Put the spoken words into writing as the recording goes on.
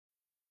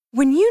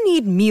When you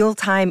need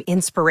mealtime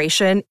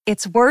inspiration,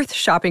 it's worth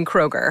shopping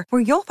Kroger,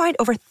 where you'll find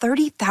over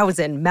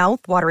 30,000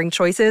 mouth-watering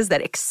choices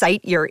that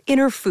excite your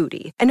inner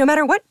foodie. And no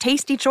matter what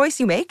tasty choice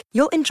you make,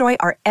 you'll enjoy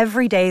our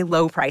everyday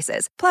low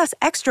prices, plus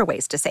extra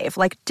ways to save,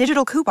 like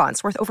digital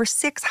coupons worth over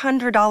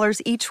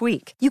 $600 each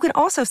week. You can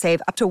also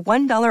save up to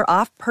 $1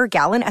 off per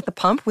gallon at the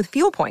pump with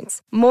fuel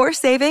points. More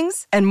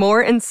savings and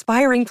more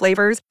inspiring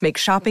flavors make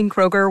shopping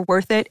Kroger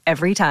worth it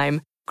every time.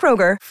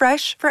 Kroger,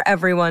 fresh for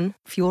everyone.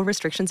 Fuel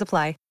restrictions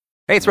apply.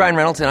 Hey, it's Ryan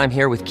Reynolds, and I'm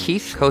here with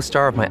Keith,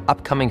 co-star of my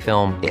upcoming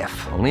film,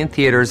 If, only in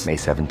theaters May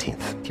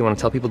 17th. Do you want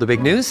to tell people the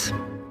big news?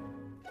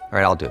 All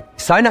right, I'll do it.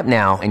 Sign up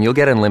now and you'll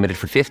get unlimited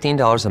for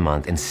 $15 a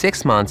month and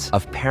 6 months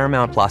of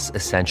Paramount Plus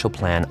Essential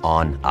Plan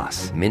on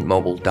us.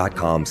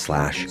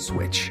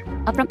 MintMobile.com/switch.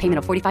 Upfront payment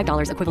of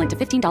 $45 equivalent to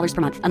 $15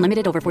 per month.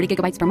 Unlimited over 40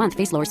 gigabytes per month.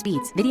 Face lower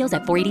speeds. Videos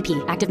at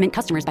 480p. Active Mint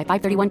customers by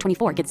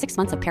 531.24 get 6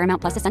 months of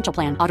Paramount Plus Essential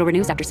Plan. Auto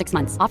renews after 6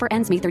 months. Offer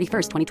ends May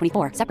 31st,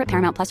 2024. Separate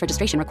Paramount Plus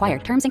registration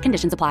required. Terms and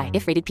conditions apply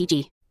if rated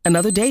PG.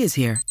 Another day is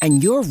here,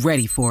 and you're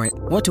ready for it.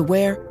 What to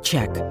wear?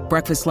 Check.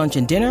 Breakfast, lunch,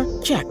 and dinner?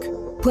 Check.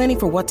 Planning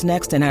for what's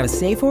next and how to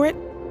save for it?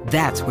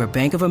 That's where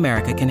Bank of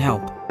America can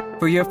help.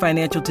 For your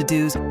financial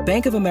to-dos,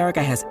 Bank of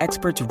America has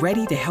experts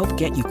ready to help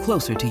get you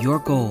closer to your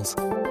goals.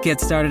 Get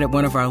started at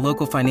one of our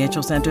local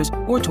financial centers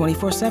or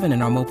 24/7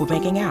 in our mobile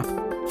banking app.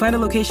 Find a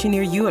location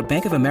near you at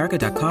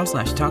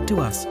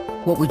bankofamerica.com/talktous.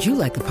 What would you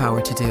like the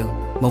power to do?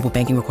 Mobile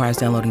banking requires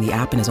downloading the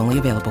app and is only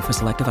available for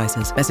select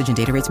devices. Message and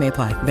data rates may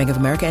apply. Bank of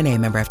America NA,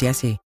 member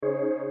FDIC.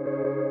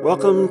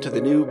 Welcome to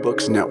the New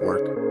Books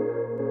Network.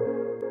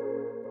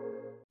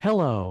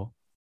 Hello,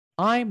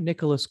 I'm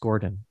Nicholas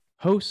Gordon,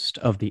 host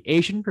of the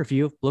Asian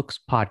Review of Books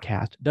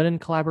podcast, done in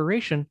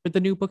collaboration with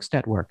the New Books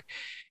Network.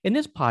 In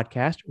this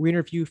podcast, we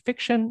interview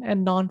fiction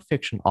and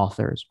nonfiction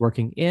authors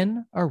working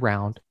in,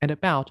 around, and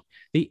about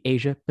the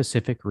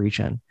Asia-Pacific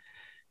region.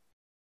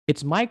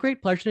 It's my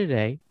great pleasure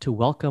today to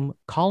welcome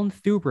Colin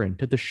Thubron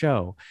to the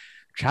show.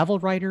 Travel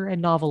writer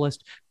and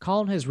novelist,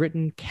 Colin has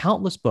written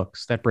countless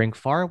books that bring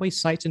faraway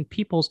sights and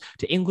peoples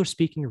to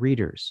English-speaking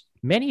readers,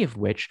 many of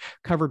which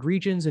covered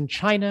regions in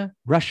China,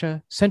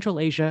 Russia, Central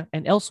Asia,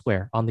 and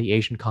elsewhere on the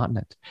Asian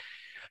continent.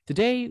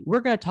 Today,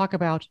 we're going to talk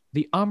about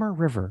the Amur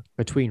River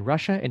between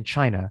Russia and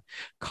China,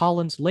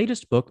 Colin's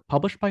latest book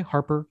published by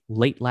Harper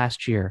late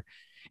last year.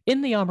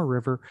 In the Amur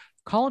River,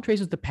 Colin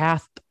traces the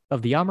path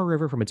of the Amur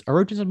River from its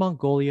origins in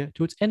Mongolia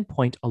to its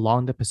endpoint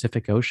along the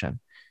Pacific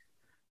Ocean.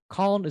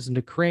 Colin is an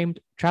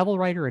acclaimed travel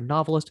writer and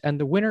novelist and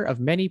the winner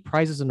of many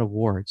prizes and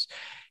awards.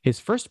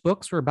 His first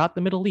books were about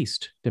the Middle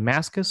East,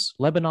 Damascus,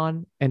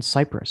 Lebanon, and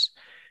Cyprus.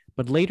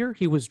 But later,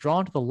 he was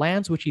drawn to the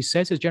lands which he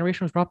says his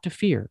generation was brought to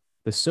fear,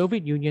 the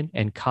Soviet Union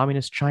and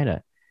Communist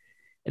China.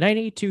 In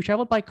 1982, he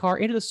traveled by car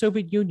into the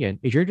Soviet Union,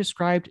 as you're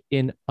described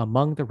in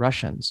Among the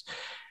Russians.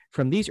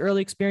 From these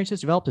early experiences,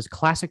 developed his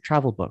classic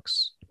travel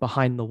books,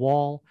 Behind the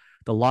Wall,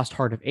 The Lost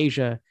Heart of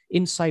Asia,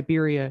 In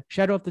Siberia,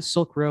 Shadow of the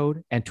Silk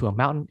Road, and To a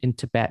Mountain in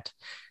Tibet.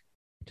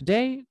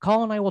 Today,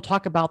 Colin and I will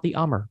talk about the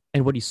Amur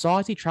and what he saw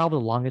as he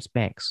traveled along its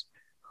banks.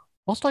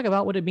 We'll also talk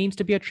about what it means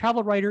to be a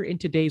travel writer in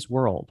today's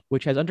world,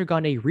 which has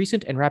undergone a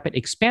recent and rapid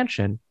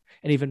expansion,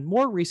 and even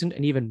more recent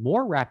and even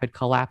more rapid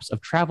collapse of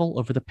travel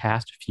over the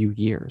past few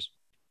years.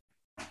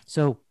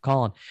 So,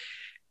 Colin,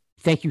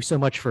 thank you so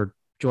much for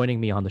joining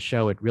me on the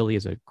show. It really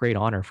is a great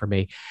honor for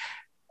me.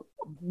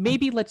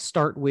 Maybe let's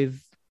start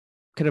with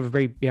kind of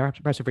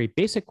perhaps a very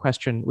basic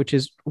question, which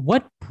is,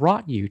 what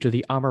brought you to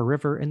the Amur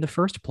River in the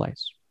first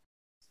place?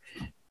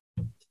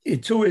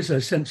 It's always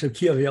a sense of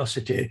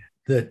curiosity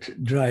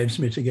that drives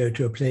me to go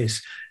to a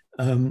place.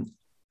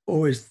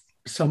 Always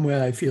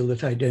somewhere I feel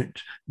that I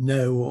don't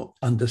know or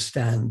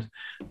understand.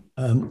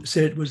 So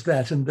it was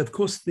that. And of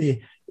course, the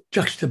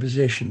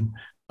juxtaposition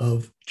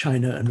of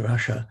China and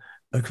Russia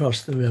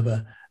across the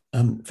river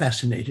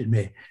fascinated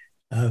me.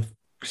 I've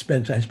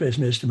spent, I suppose,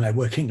 most of my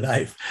working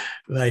life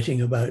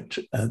writing about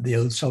the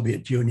old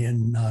Soviet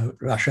Union, now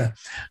Russia,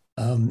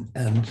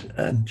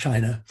 and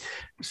China.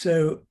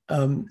 So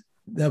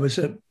there was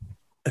a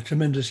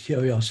tremendous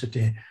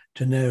curiosity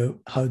to know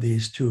how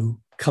these two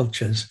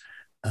cultures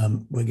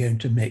were going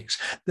to mix.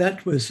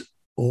 That was,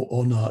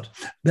 or not,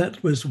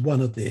 that was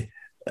one of the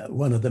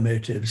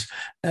motives.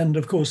 And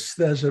of course,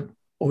 there's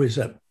always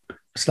a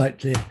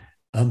slightly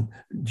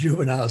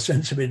juvenile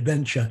sense of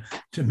adventure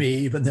to me,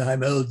 even though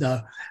I'm old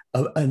now.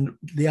 And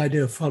the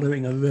idea of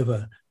following a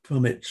river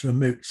from its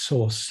remote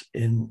source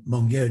in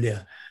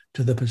Mongolia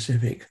to the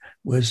Pacific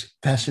was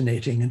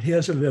fascinating. And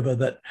here's a river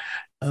that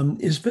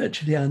is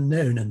virtually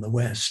unknown in the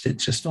West.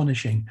 It's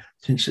astonishing,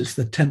 since it's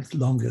the 10th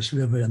longest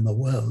river in the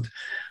world.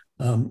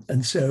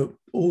 And so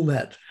all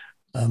that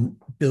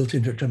built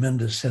into a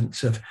tremendous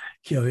sense of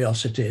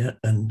curiosity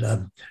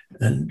and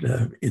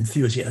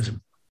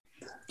enthusiasm.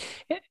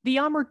 The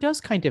Amur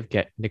does kind of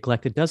get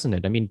neglected, doesn't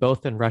it? I mean,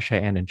 both in Russia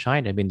and in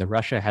China. I mean,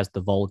 Russia has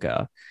the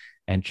Volga,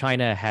 and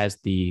China has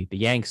the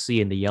Yangtze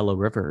and the Yellow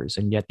Rivers.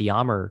 And yet the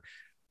Amur,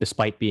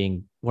 despite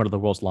being one of the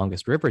world's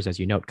longest rivers, as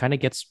you note, kind of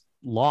gets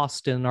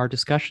lost in our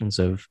discussions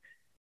of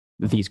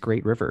these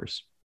great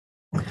rivers.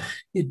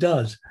 It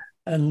does.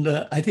 And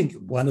I think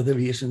one of the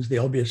reasons, the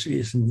obvious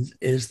reasons,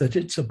 is that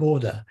it's a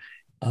border.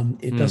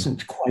 It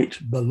doesn't quite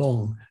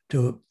belong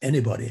to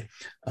anybody,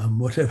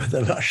 whatever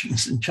the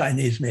Russians and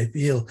Chinese may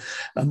feel.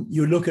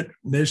 You look at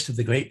most of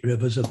the great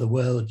rivers of the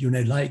world,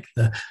 like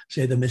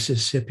say the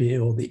Mississippi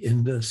or the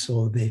Indus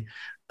or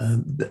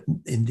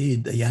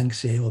indeed the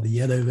Yangtze or the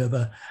Yellow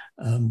River,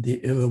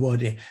 the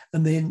Irrawaddy,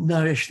 and they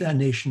nourish their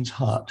nation's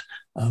heart.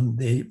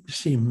 They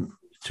seem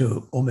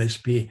to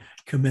almost be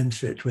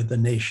commensurate with the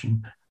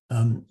nation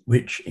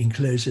which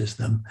encloses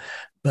them.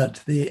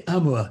 But the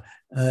Amur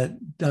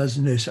does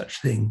no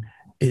such thing.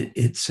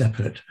 It's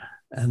separate.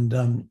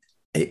 And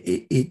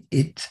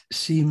it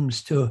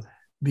seems to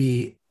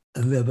be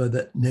a river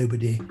that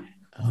nobody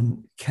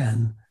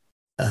can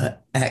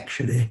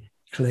actually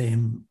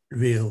claim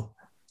real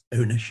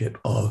ownership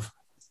of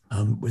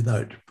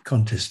without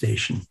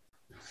contestation.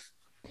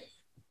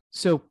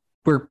 So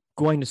we're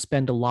going to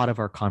spend a lot of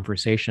our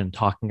conversation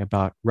talking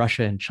about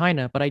Russia and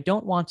China, but I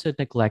don't want to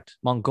neglect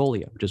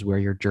Mongolia, which is where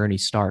your journey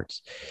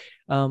starts.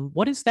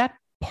 What is that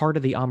part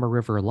of the Amur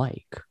River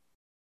like?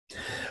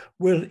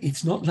 Well,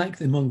 it's not like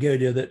the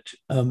Mongolia that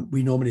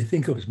we normally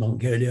think of as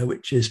Mongolia,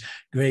 which is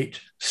great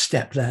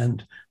steppe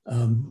land,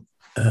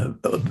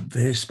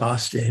 very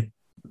sparsely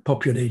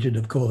populated,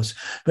 of course,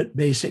 but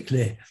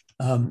basically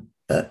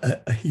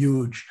a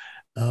huge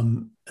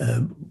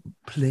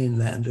plain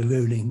land, a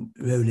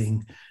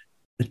rolling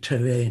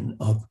terrain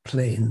of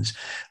plains.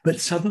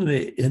 But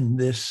suddenly in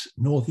this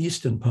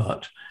northeastern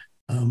part,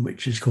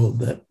 which is called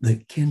the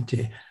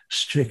Khinty,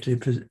 strictly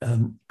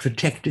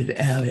protected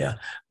area,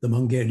 the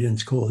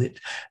Mongolians call it,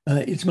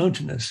 it's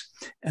mountainous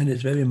and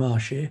it's very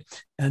marshy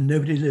and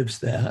nobody lives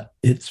there.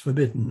 It's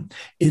forbidden.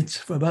 It's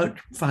for about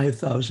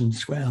 5,000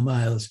 square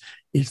miles.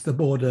 It's the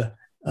border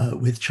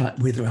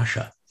with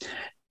Russia.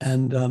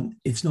 And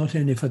it's not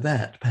only for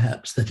that,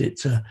 perhaps, that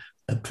it's a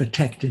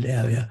protected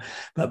area,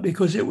 but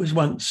because it was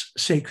once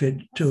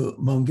sacred to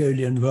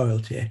Mongolian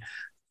royalty,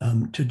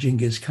 to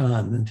Genghis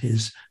Khan and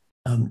his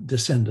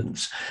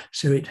descendants.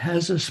 So it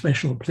has a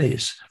special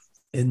place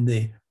in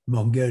the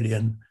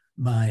Mongolian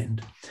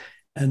mind.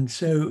 And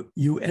so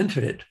you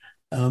enter it.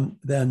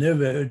 There are no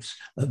roads,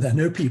 there are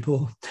no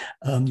people.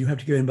 You have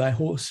to go in by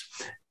horse,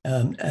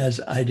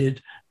 as I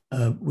did,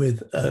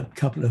 with a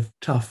couple of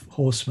tough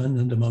horsemen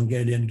and a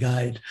Mongolian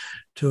guide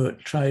to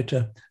try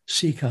to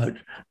seek out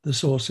the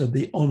source of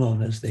the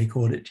Onon, as they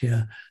call it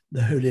here,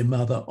 the Holy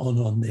Mother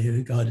Onon. They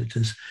regard it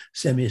as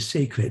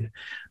semi-sacred.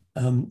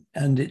 And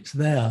it's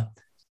there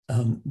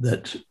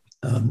that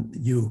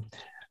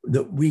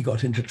we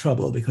got into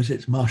trouble because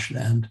it's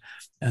marshland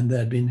and there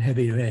had been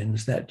heavy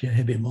rains that year,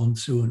 heavy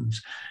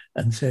monsoons.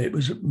 And so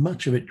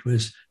much of it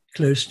was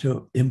close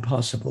to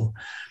impossible.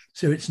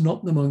 So it's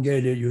not the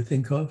Mongolia you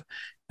think of.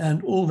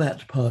 And all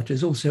that part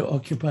is also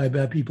occupied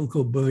by people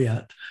called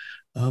Buryat,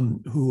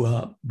 who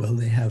are,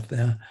 they have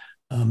their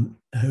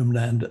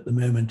homeland at the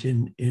moment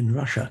in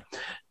Russia,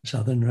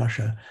 southern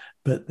Russia.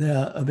 But they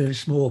are a very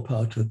small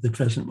part of the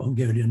present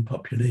Mongolian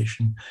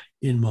population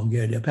in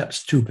Mongolia,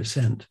 perhaps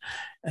 2%.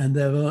 And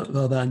they're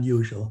rather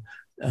unusual.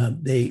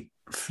 They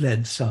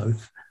fled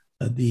south,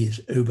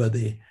 over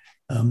the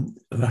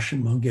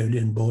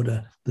Russian-Mongolian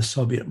border, the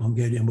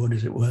Soviet-Mongolian border,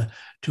 as it were,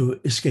 to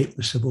escape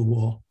the Civil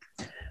War.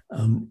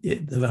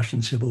 The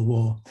Russian Civil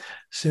War.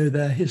 So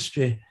their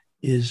history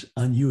is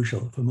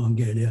unusual for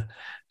Mongolia.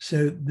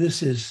 So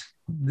this is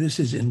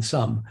in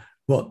sum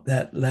what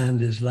that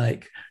land is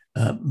like,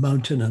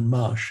 mountain and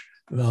marsh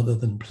rather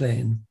than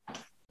plain.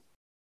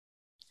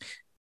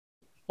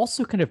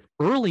 Also, kind of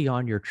early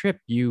on your trip,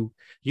 you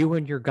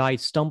and your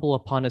guide stumble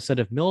upon a set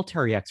of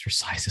military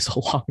exercises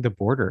along the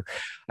border.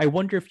 I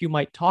wonder if you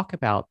might talk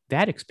about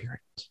that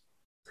experience.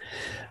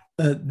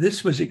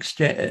 This was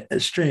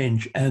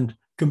strange and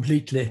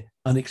completely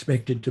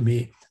unexpected to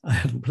me. I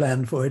hadn't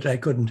planned for it. I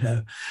couldn't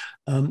have.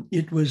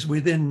 It was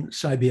within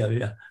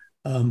Siberia,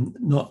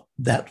 not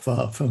that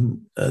far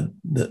from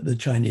the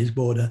Chinese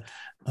border,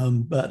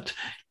 but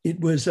it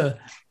was the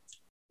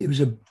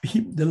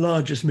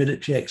largest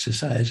military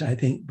exercise, I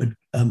think, but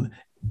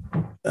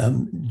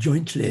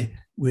jointly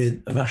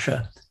with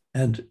Russia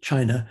and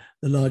China,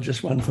 the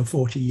largest one for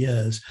 40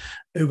 years,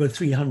 over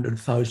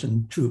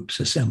 300,000 troops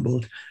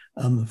assembled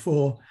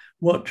for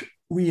what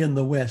we in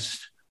the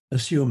West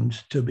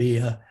assumed to be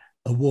a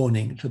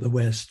warning to the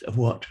West of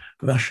what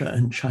Russia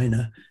and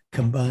China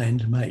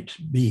combined might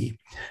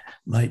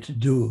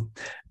do.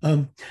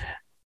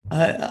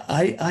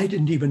 I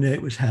didn't even know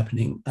it was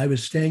happening. I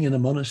was staying in a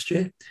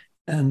monastery,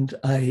 and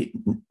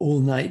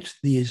all night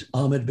these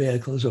armored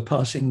vehicles were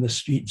passing the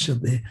streets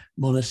of the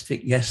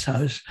monastic guest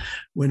house.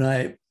 When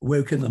I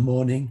woke in the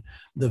morning,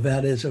 the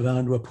valleys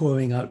around were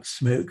pouring out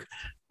smoke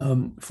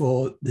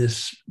for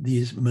these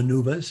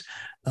maneuvers.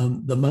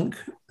 The monk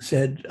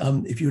said,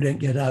 if you don't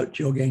get out,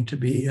 you're going to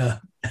be,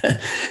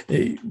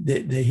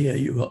 they hear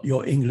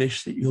you're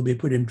English, that you'll be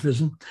put in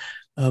prison,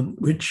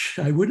 which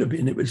I would have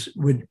been. It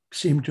would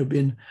seem to have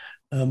been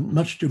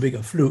much too big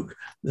a fluke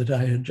that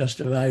I had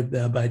just arrived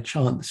there by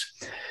chance.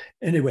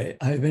 Anyway,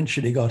 I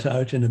eventually got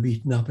out in a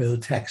beaten-up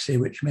old taxi,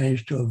 which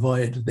managed to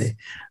avoid the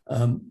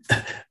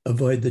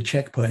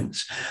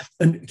checkpoints.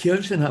 And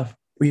curious enough,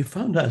 we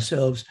found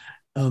ourselves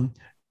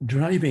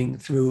driving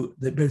through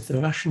both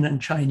the Russian and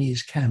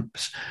Chinese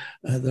camps.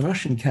 The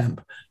Russian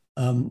camp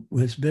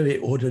was very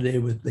orderly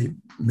with the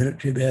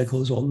military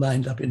vehicles all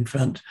lined up in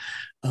front.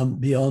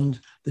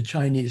 Beyond the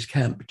Chinese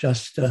camp,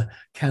 just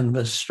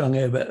canvas strung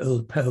over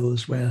old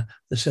poles where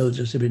the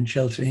soldiers had been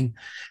sheltering,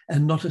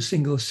 and not a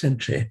single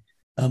sentry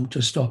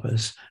to stop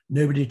us.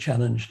 Nobody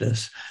challenged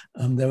us.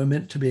 There were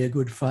meant to be a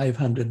good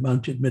 500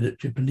 mounted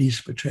military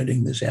police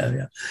patrolling this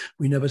area.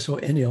 We never saw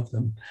any of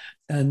them,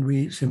 and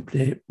we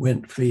simply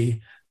went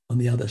free on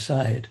the other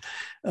side.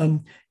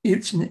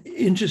 It's an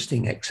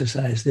interesting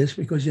exercise, this,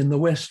 because in the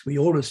West,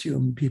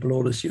 people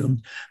all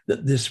assumed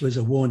that this was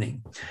a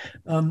warning.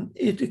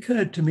 It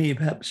occurred to me,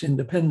 perhaps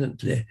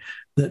independently,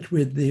 that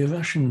with the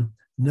Russian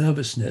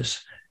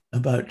nervousness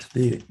about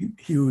the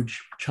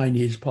huge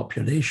Chinese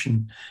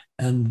population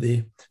and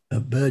the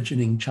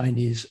burgeoning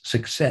Chinese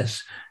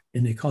success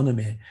in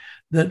economy,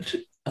 that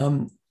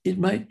it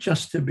might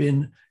just have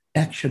been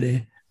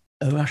actually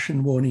a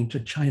Russian warning to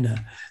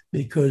China,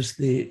 because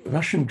the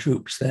Russian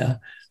troops there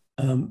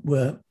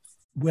were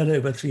well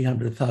over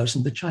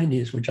 300,000. The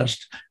Chinese were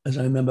just, as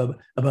I remember,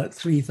 about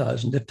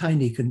 3,000, a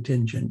tiny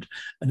contingent,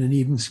 and an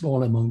even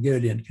smaller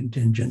Mongolian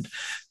contingent.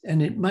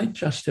 And it might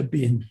just have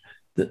been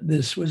that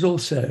this was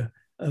also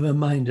a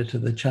reminder to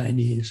the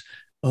Chinese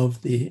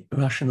of the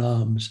Russian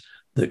arms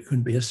that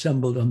could be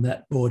assembled on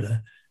that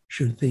border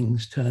should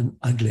things turn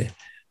ugly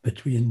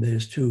between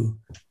those two,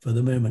 for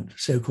the moment,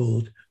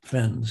 so-called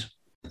friends.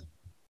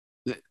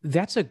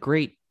 That's a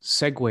great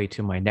segue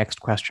to my next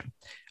question.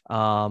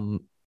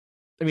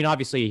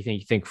 Obviously,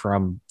 you think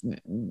from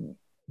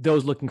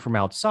those looking from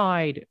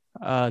outside,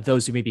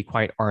 those who maybe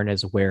quite aren't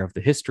as aware of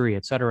the history,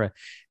 et cetera,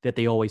 that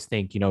they always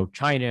think,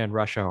 China and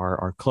Russia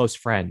are close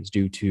friends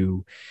due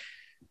to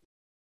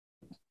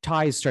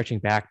ties stretching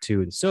back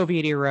to the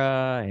Soviet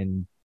era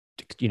and,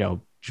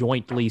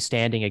 jointly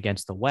standing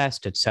against the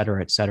West, et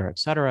cetera, et cetera, et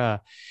cetera.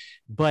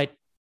 But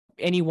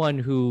anyone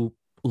who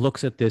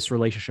looks at this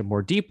relationship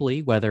more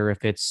deeply, whether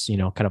if it's,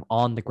 kind of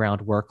on the ground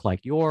work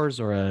like yours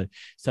or a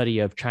study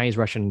of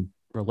Chinese-Russian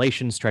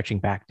relations stretching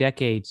back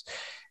decades,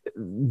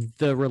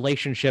 the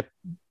relationship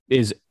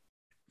is,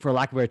 for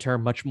lack of a better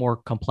term, much more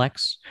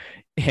complex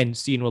and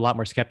seen with a lot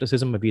more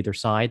skepticism of either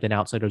side than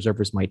outside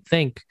observers might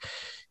think.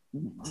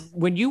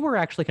 When you were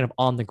actually kind of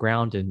on the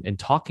ground and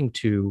talking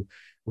to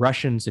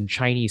Russians and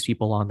Chinese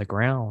people on the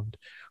ground,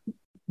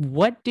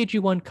 what did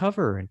you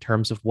uncover in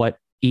terms of what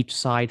each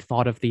side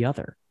thought of the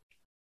other?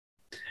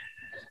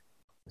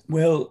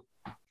 Well,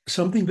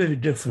 something very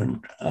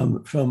different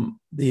from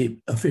the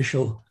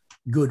official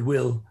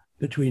goodwill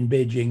between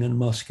Beijing and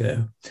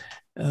Moscow.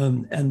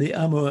 And the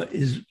Amur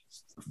is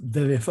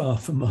very far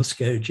from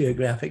Moscow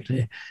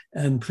geographically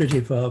and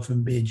pretty far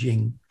from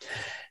Beijing.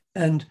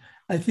 And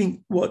I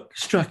think what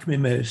struck me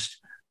most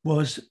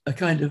was a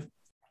kind of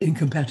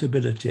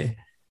incompatibility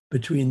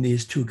between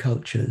these two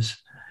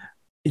cultures.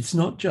 It's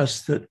not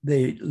just that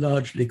they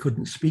largely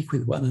couldn't speak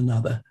with one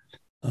another,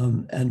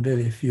 and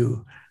very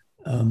few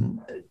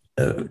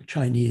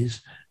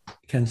Chinese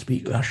can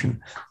speak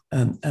Russian,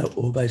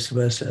 or vice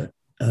versa,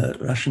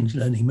 Russians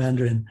learning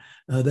Mandarin.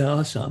 There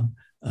are some,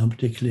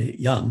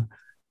 particularly young,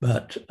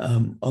 but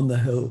on the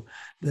whole,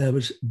 there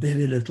was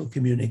very little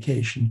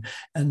communication.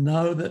 And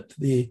now that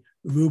the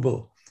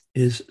ruble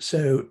is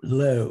so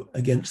low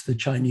against the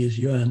Chinese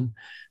yuan,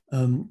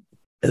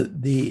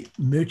 the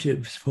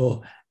motives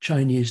for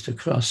Chinese to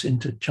cross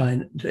into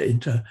China,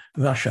 into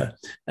Russia,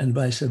 and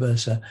vice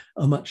versa,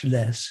 are much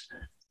less.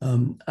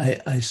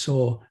 I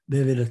saw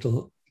very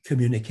little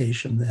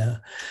communication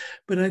there.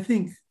 But I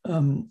think,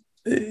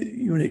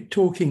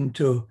 talking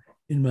to,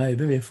 in my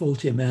very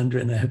faulty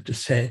Mandarin, I have to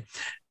say,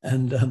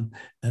 and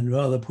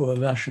rather poor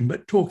Russian,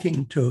 but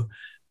talking to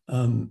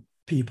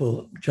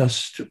people,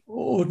 just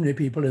ordinary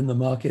people in the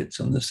markets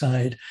on the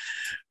side,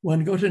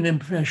 one got an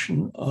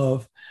impression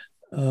of,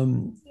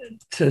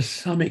 to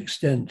some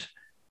extent,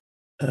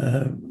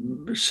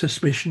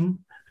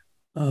 suspicion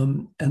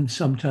and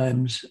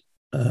sometimes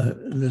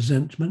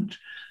resentment.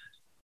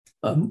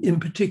 In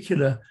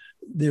particular,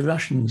 the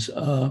Russians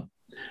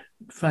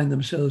find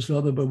themselves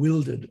rather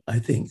bewildered, I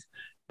think,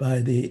 by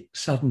the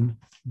sudden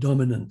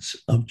dominance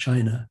of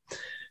China,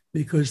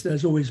 because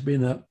there's always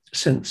been a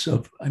sense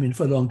of,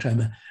 for a long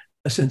time,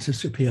 a sense of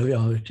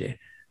superiority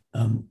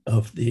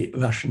of the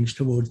Russians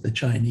towards the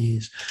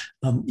Chinese.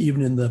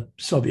 Even in the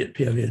Soviet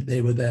period,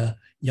 they were their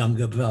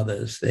younger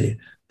brothers. They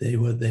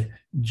were the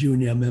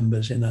junior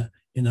members in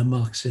a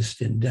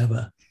Marxist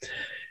endeavor.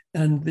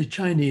 And the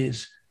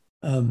Chinese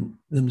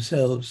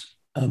themselves,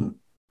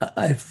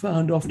 I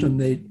found often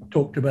they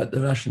talked about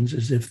the Russians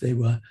as if they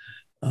were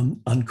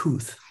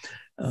uncouth,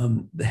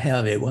 the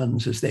hairy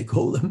ones, as they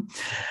call them.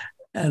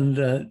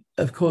 And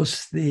of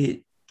course,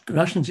 the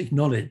Russians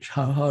acknowledge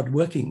how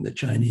hardworking the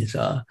Chinese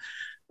are.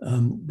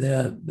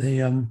 They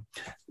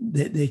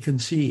can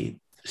see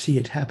see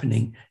it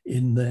happening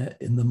in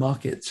the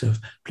markets of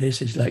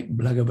places like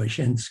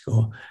Blagoveshchensk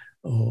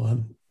or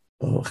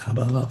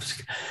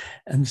Khabarovsk.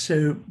 And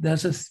so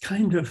there's a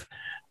kind of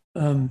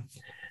a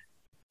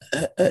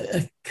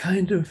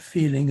kind of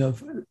feeling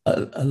of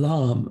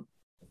alarm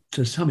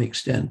to some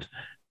extent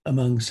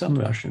among some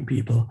Russian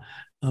people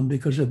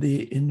because of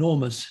the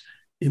enormous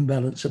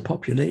imbalance of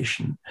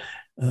population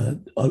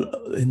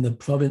in the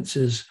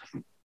provinces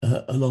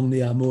along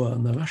the Amur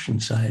on the Russian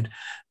side.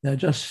 There are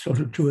just sort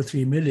of 2 or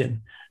 3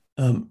 million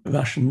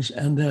Russians,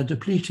 and they're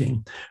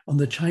depleting. On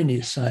the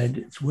Chinese side,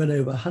 it's well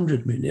over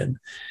 100 million.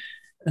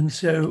 And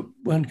so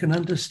one can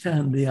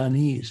understand the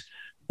unease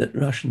that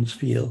Russians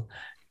feel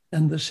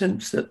and the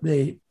sense that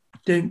they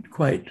don't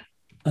quite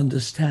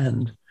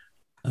understand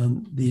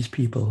these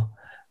people.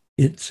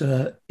 It's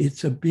a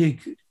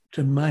big,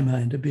 to my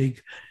mind, a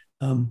big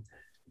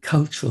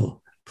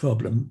cultural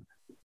problem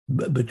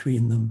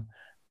between them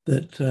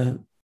that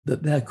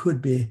there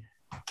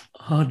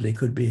hardly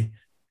could be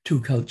two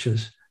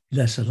cultures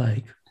less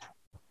alike.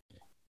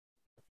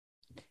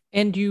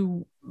 And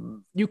you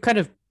kind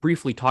of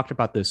briefly talked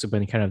about this,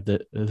 about kind of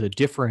the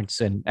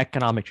difference in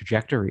economic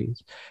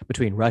trajectories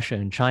between Russia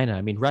and China.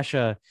 I mean,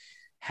 Russia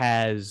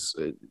has,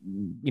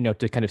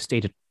 to kind of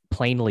state it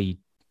plainly,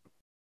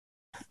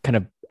 kind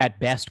of at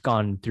best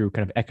gone through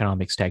kind of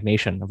economic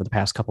stagnation over the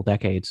past couple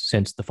decades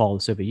since the fall of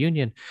the Soviet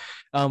Union,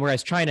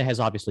 whereas China has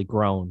obviously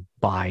grown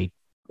by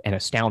an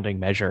astounding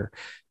measure.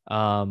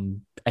 I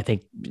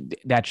think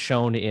that's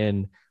shown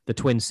in the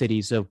twin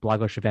cities of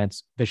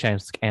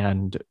Blagoveshchensk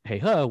and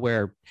Heihe,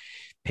 where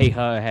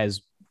Heihe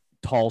has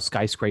tall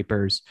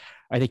skyscrapers.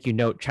 I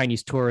think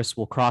Chinese tourists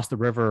will cross the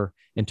river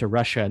into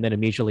Russia and then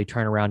immediately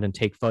turn around and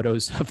take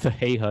photos of the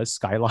Heihe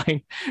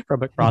skyline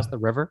from across the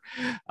river.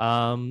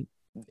 And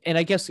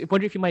I guess I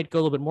wonder if you might go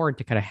a little bit more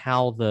into kind of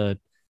how the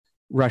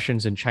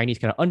Russians and Chinese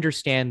kind of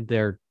understand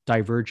their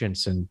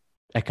divergence in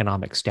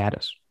economic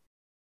status.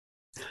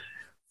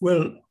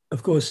 Well,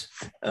 of course,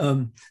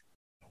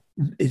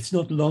 it's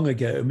not long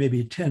ago,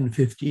 maybe 10,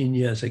 15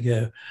 years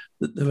ago,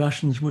 that the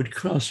Russians would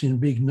cross in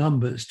big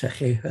numbers to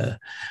Heihe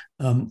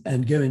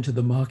and go into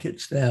the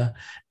markets there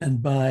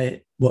and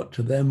buy what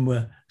to them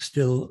were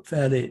still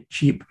fairly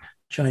cheap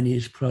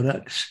Chinese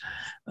products.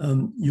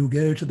 You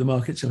go to the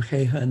markets of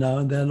Heihe now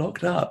and they're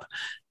locked up.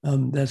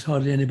 There's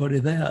hardly anybody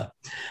there.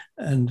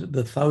 And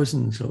the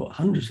thousands or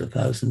hundreds of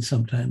thousands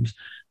sometimes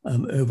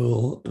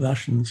overall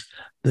Russians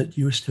that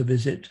used to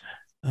visit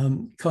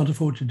can't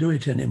afford to do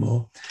it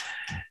anymore.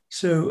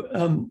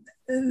 So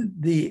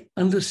the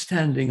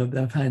understanding of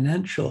their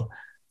financial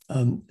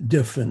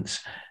difference,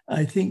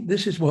 I think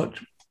this is what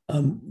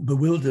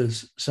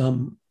bewilders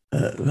some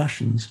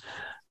Russians.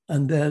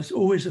 And there's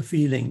always a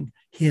feeling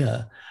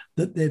here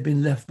that they've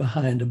been left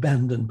behind,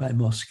 abandoned by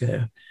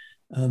Moscow.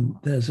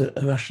 There's a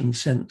Russian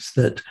sense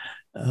that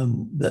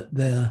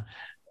they're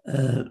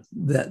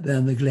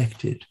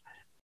neglected,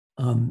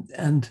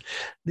 and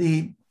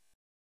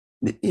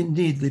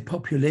indeed the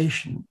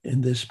population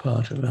in this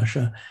part of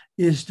Russia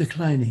is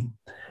declining.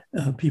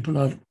 People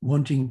are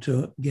wanting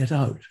to get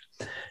out.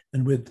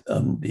 And with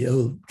the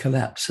old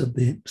collapse of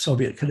the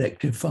Soviet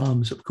collective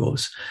farms, of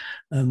course,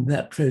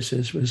 that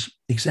process was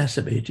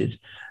exacerbated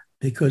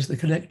because the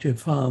collective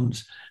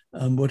farms,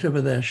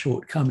 whatever their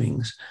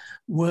shortcomings,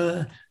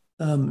 were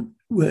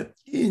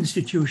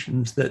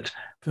institutions that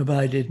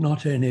provided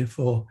not only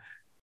for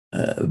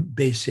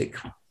basic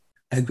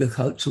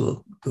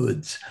agricultural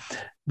goods,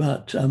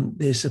 but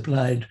they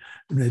supplied,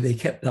 they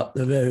kept up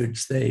the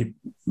roads, they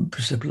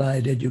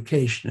supplied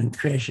education and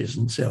creches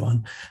and so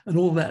on, and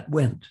all that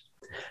went.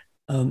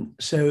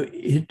 So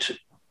it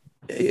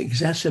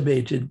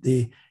exacerbated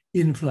the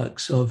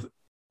influx of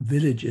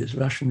villages,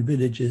 Russian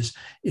villages,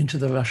 into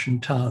the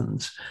Russian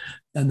towns.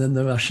 And then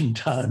the Russian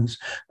towns,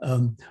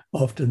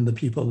 often the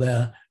people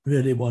there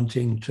really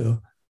wanting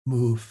to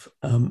move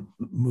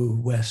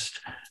west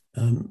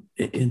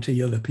into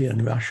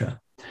European Russia.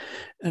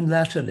 And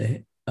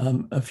latterly,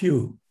 a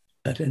few,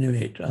 at any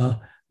rate, are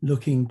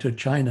looking to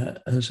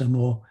China as a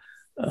more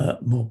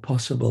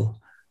possible,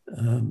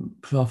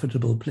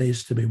 profitable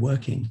place to be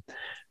working,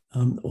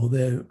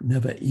 although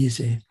never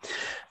easy.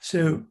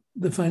 So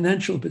the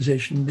financial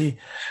position, the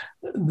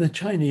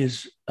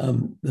Chinese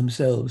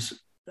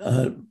themselves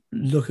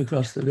look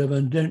across the river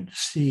and don't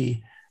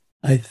see,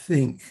 I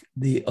think,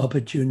 the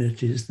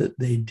opportunities that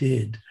they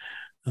did.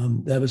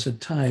 There was a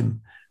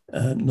time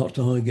not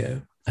long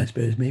ago, I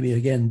suppose maybe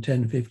again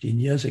 10, 15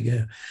 years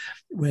ago,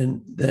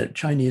 when the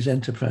Chinese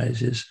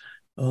enterprises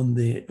on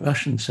the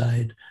Russian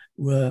side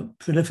were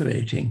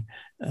proliferating,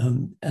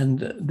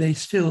 and they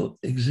still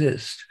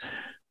exist.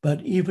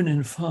 But even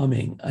in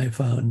farming, I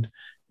found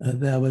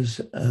there was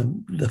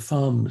the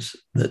farms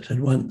that had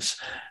once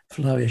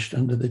flourished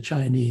under the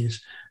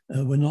Chinese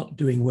were not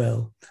doing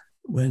well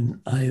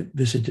when I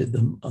visited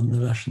them on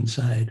the Russian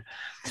side.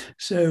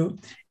 So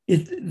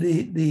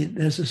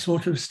there's a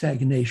sort of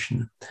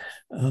stagnation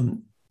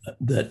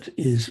that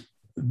is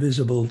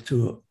visible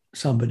to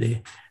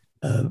somebody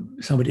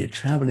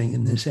traveling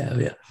in this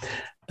area,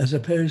 as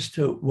opposed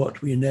to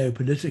what we know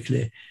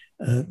politically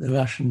the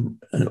Russian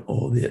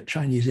or the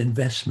Chinese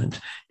investment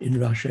in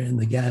Russia in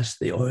the gas,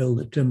 the oil,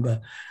 the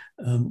timber,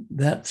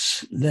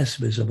 that's less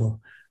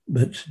visible,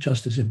 but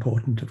just as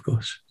important, of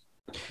course.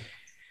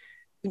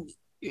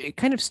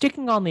 Kind of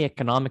sticking on the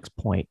economics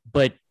point,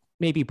 but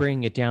maybe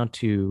bringing it down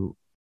to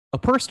a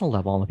personal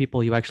level on the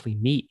people you actually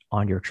meet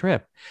on your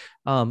trip.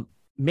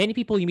 Many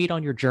people you meet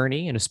on your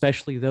journey, and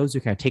especially those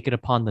who kind of take it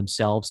upon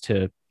themselves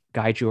to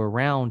guide you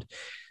around,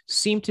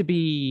 seem to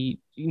be,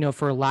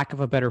 for lack of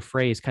a better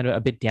phrase, kind of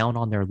a bit down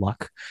on their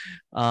luck.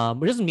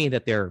 Which doesn't mean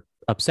that they're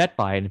upset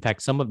by it. In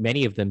fact,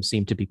 many of them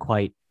seem to be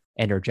quite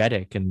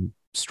energetic and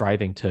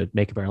striving to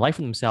make a better life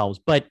for themselves.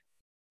 But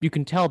you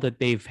can tell that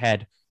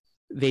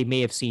they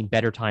may have seen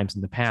better times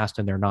in the past,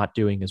 and they're not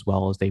doing as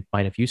well as they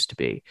might have used to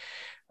be.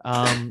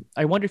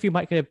 I wonder if you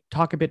might kind of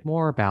talk a bit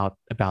more about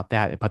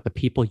that, about the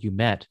people you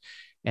met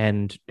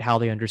and how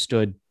they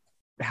understood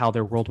how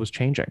their world was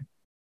changing.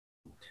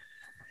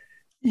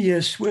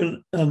 Yes, well,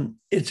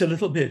 it's a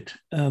little bit,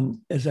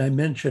 as I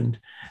mentioned,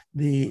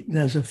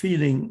 there's a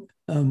feeling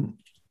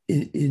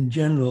in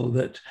general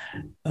that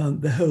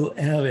the whole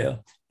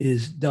area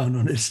is down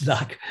on its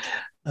luck.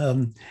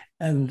 And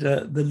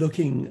the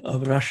looking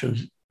of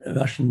Russians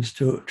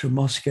to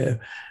Moscow,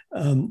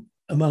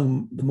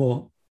 among the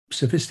more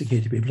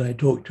sophisticated people I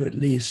talked to, at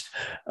least,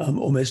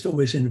 almost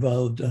always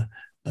involved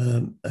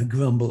a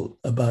grumble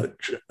about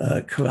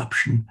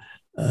corruption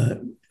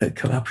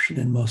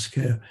in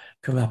Moscow,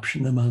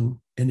 corruption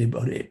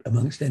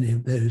amongst any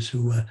of those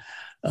who were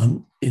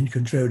in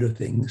control of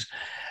things.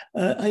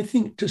 I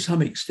think to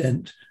some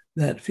extent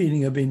that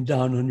feeling of being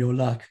down on your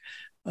luck,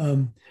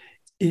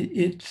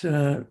 it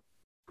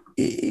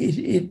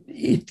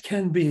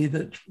can be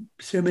that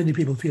so many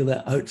people feel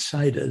they're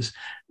outsiders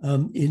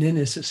in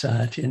any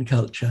society and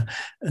culture,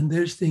 and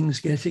those things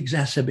get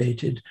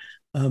exacerbated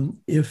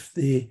if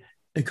the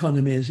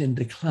economy is in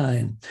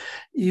decline.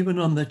 Even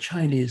on the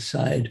Chinese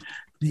side,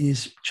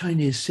 these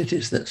Chinese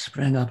cities that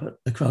sprang up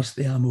across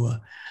the Amur,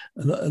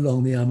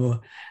 along the Amur,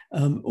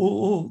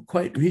 all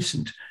quite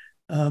recent,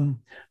 are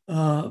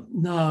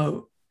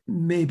now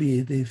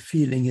maybe the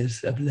feeling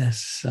is of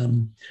less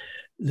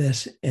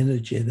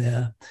energy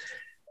there.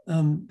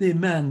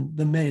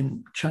 The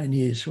main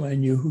Chinese who I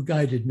knew, who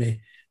guided me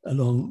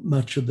along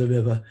much of the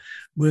river,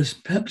 was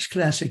perhaps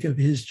classic of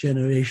his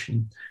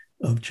generation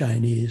of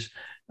Chinese.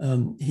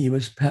 He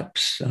was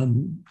perhaps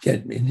in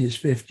his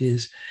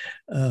 50s.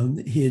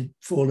 He had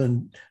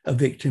fallen a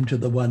victim to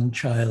the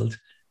one-child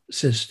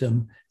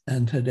system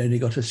and had only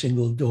got a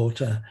single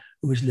daughter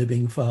who was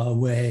living far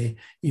away.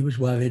 He was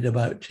worried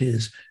about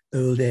his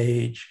old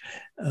age.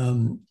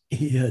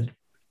 He had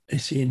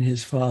seen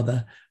his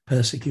father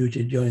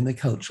persecuted during the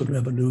Cultural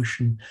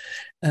Revolution,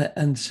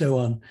 and so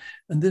on.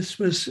 And this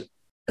was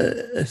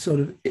a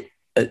sort of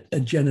a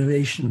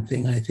generation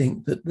thing, I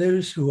think, that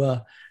those who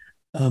are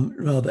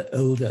rather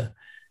older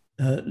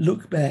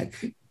look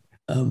back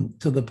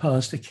to the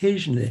past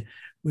occasionally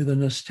with a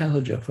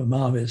nostalgia for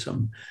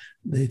Maoism.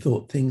 They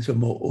thought things were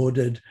more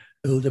ordered,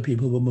 older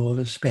people were more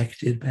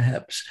respected,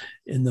 perhaps,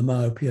 in the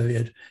Mao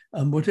period.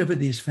 Whatever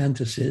these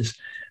fantasies,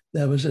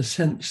 there was a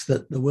sense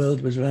that the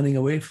world was running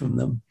away from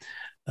them,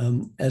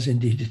 as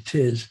indeed it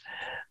is,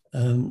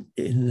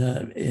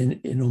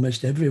 in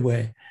almost every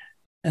way.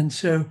 And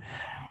so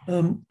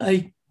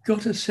I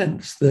got a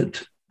sense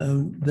that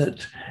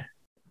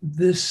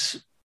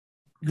this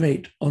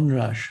great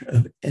onrush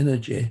of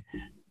energy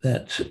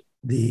that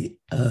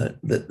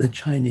the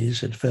Chinese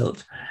had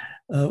felt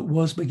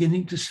was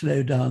beginning to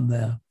slow down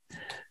there.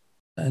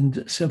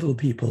 And several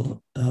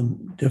people,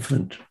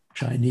 different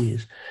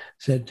Chinese,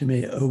 said to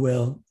me, oh,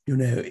 well,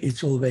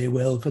 it's all very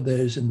well for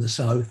those in the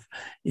south,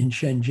 in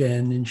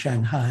Shenzhen, in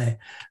Shanghai.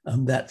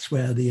 That's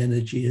where the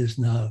energy is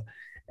now.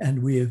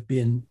 And we have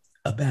been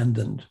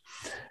abandoned.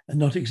 And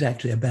not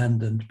exactly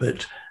abandoned,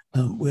 but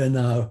we're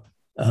now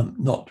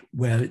not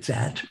where it's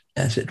at,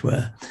 as it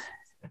were.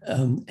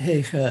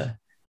 Heihe,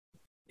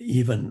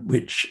 even,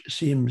 which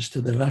seems to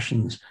the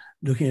Russians,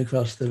 looking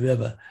across the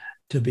river,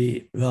 to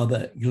be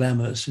rather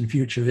glamorous and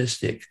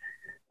futuristic.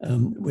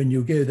 When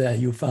you go there,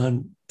 you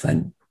find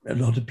a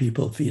lot of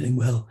people feeling,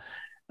 well,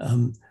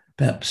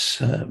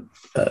 perhaps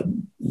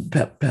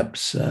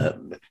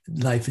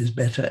life is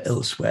better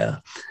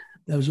elsewhere.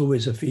 There was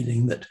always a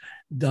feeling that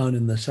down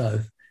in the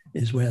south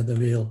is where the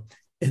real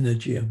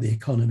energy of the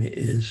economy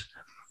is.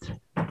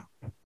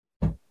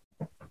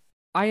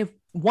 I have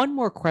one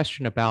more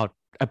question about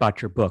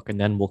your book, and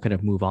then we'll kind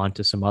of move on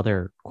to some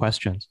other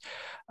questions.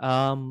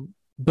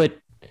 But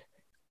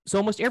so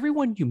almost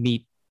everyone you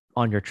meet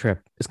on your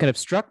trip is kind of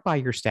struck by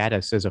your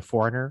status as a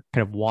foreigner,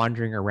 kind of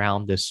wandering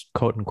around this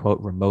quote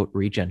unquote remote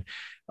region.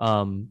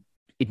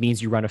 It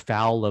means you run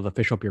afoul of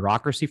official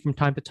bureaucracy from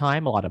time to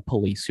time, a lot of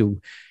police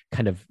who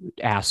kind of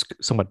ask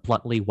somewhat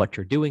bluntly what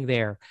you're doing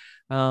there.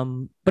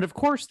 But of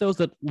course, those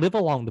that live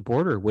along the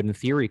border would, in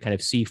theory, kind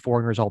of see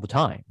foreigners all the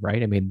time,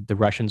 right? I mean, the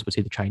Russians would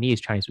see the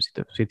Chinese, Chinese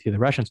would see the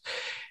Russians.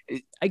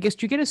 I guess,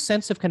 do you get a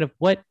sense of kind of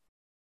what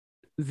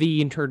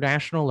the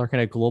international or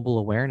kind of global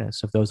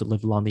awareness of those that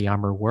live along the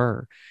Amur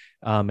were,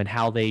 and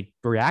how they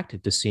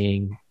reacted to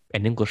seeing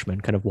an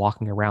Englishman kind of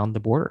walking around the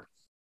border?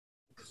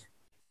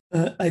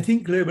 I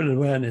think global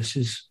awareness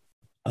is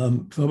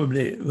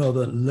probably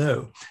rather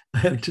low, I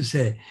have to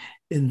say,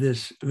 in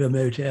this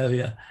remote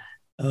area.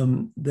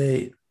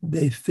 They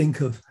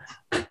think of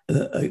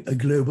a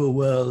global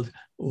world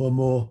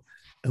or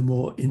a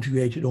more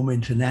integrated or more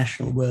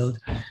international world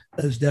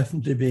as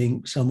definitely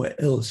being somewhere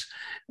else.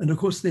 And of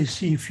course, they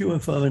see fewer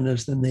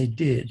foreigners than they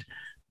did.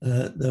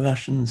 The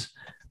Russians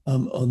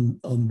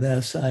on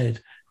their side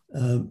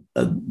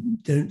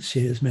don't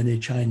see as many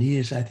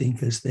Chinese, I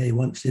think, as they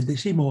once did. They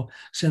see more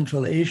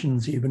Central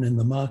Asians even in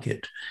the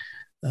market.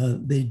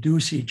 They do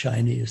see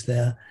Chinese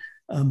there,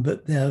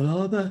 but they're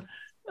rather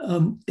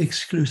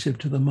exclusive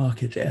to the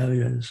market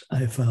areas,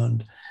 I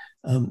found.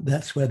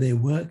 That's where they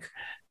work,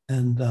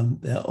 and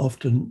they're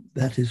often,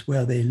 that is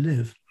where they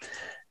live.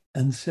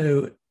 And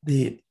so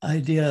the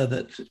idea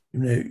that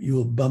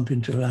you'll bump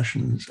into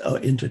Russians or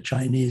into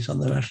Chinese on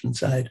the Russian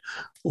side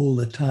all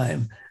the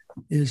time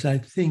is, I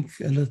think,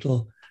 a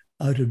little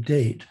out of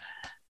date.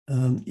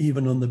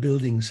 Even on the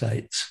building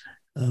sites,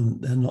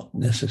 they're not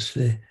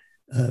necessarily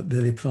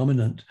very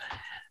prominent.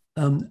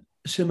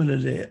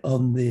 Similarly,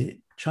 on the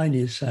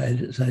Chinese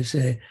side, as I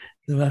say,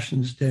 the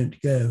Russians don't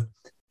go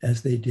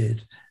as they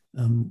did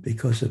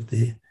because of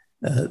the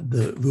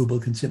ruble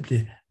can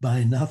simply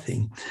buy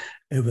nothing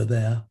over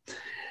there.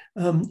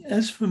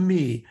 As for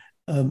me,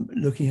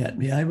 looking at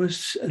me, I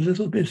was a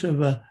little bit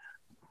of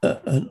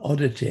an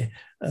oddity.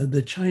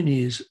 The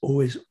Chinese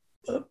always,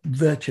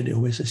 virtually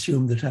always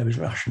assumed that I was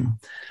Russian.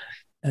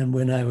 And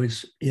when I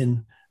was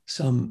in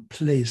some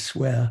place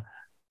where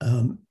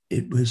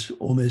it was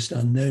almost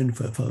unknown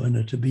for a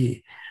foreigner to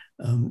be,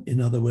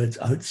 in other words,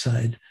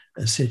 outside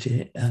a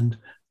city and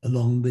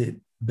along the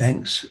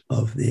banks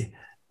of the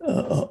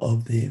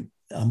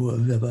Amur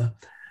River,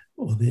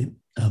 or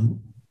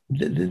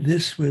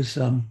this was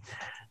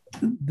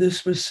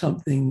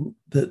something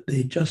that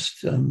they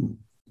just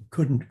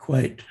couldn't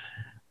quite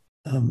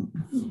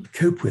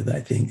cope with.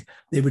 I think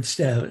they would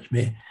stare at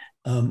me,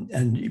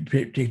 and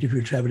particularly if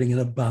you're traveling in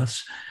a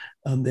bus,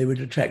 they would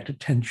attract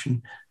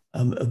attention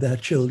of their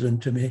children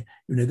to me.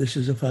 This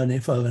is a funny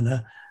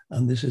foreigner,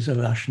 and this is a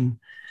Russian,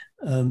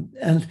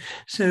 and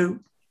so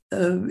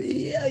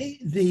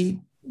the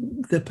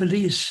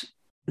police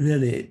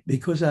really,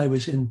 because I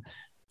was in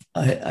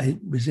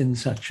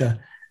such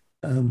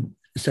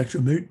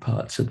remote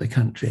parts of the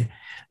country,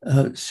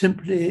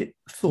 simply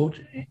thought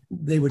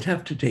they would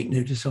have to take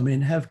notice of me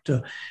and have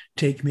to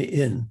take me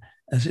in,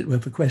 as it were,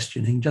 for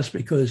questioning, just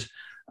because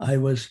I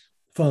was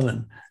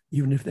foreign,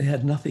 even if they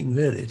had nothing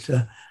really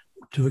to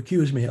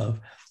accuse me of.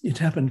 It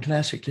happened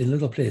classically in a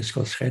little place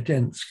called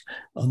Sretensk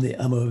on the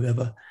Amur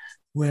River,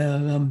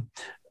 where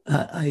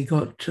I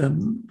got,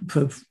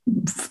 for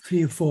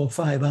 3 or 4 or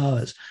 5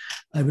 hours,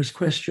 I was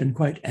questioned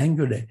quite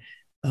angrily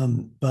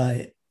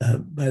by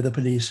the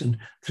police and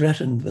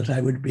threatened that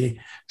I would be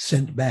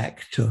sent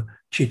back to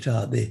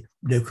Chita, the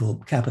local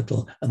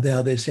capital. And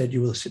there they said,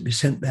 you will be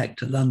sent back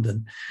to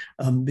London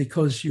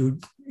because you,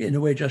 in a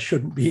way, just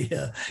shouldn't be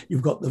here.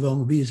 You've got the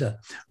wrong visa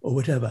or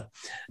whatever.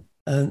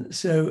 And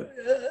so,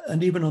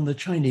 and even on the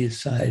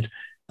Chinese side,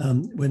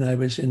 when I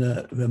was in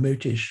a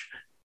remotish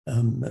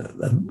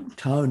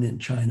town in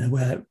China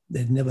where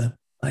they'd never,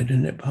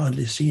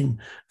 hardly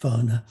seen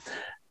foreigner,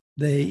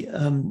 the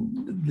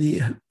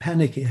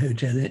Panicky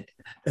hotel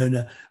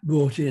owner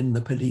brought in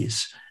the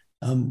police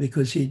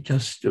because he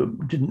just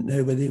didn't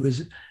know whether he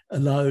was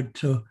allowed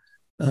to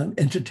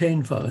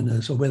entertain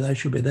foreigners or whether I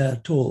should be there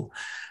at all.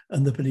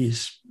 And the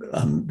police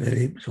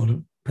very sort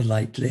of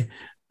politely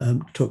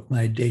took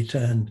my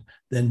data and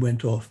then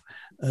went off,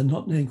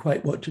 not knowing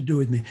quite what to do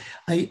with me.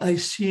 I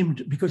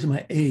seemed, because of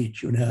my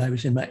age, I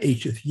was in my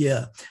 80th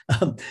year,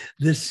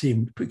 this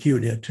seemed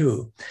peculiar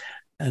too.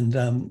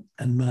 And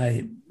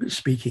my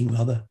speaking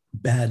rather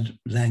bad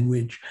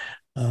language,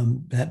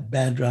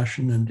 bad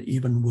Russian, and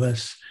even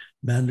worse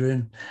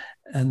Mandarin.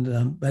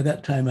 And by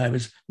that time I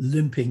was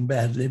limping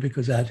badly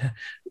because I'd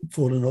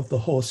fallen off the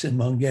horse in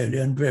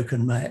Mongolia and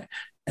broken my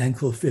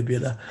ankle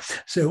fibula.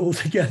 So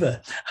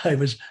altogether, I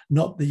was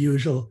not the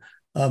usual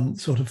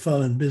sort of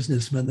foreign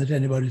businessman that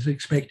anybody's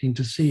expecting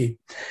to see.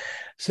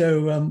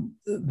 So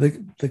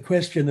the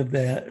question of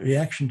their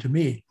reaction to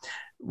me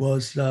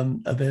was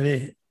a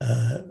very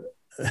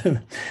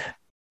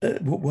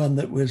one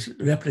that was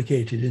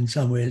replicated in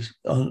some ways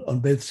on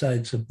both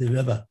sides of the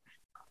river.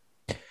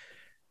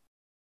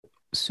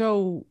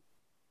 So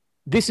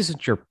this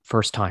isn't your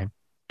first time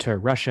to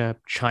Russia,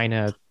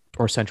 China,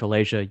 or Central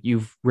Asia.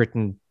 You've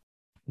written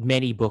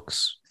many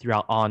books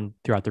throughout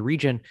the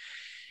region.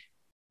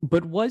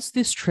 But was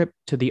this trip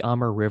to the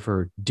Amur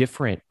River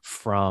different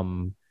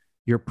from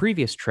your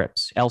previous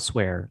trips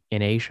elsewhere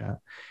in Asia?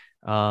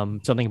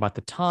 Something about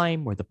the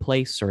time or the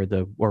place or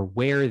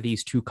where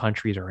these two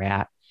countries are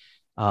at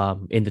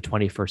in the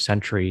 21st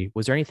century?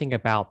 Was there anything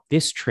about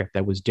this trip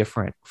that was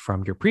different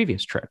from your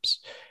previous trips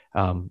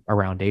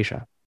around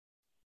Asia?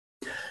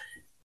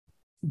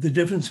 The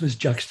difference was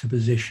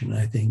juxtaposition,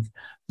 I think,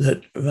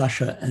 that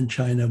Russia and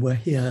China were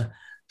here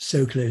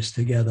so close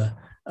together,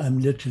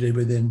 literally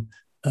within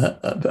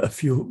a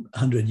few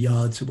hundred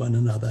yards of one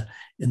another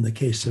in the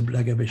case of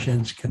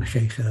Blagoveschensk and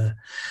Checha.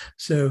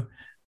 So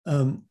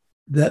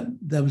that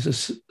there was a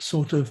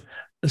sort of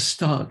a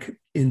stark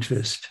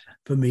interest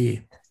for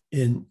me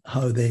in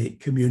how they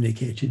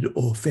communicated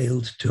or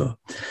failed to.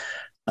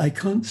 I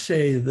can't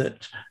say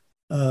that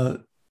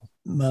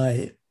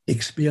my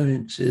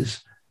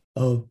experiences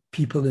of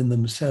people in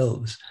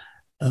themselves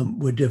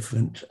were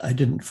different. I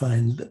didn't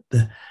find that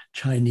the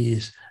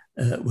Chinese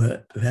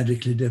were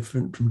radically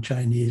different from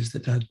Chinese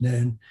that I'd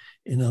known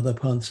in other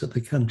parts of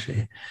the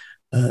country.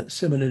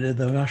 Similarly,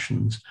 the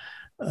Russians,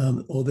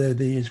 although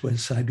these were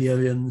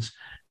Siberians,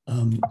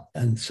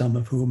 and some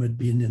of whom had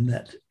been in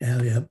that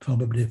area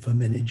probably for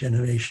many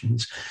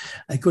generations,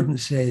 I couldn't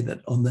say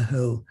that on the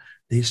whole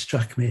they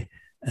struck me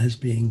as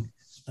being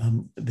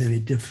very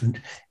different.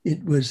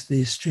 It was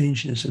the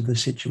strangeness of the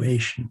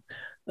situation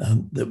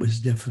that was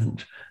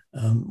different,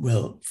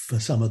 well, for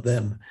some of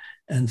them,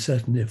 and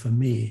certainly for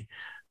me,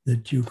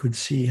 that you could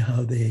see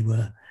how they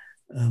were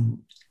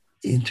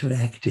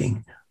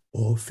interacting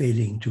or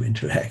failing to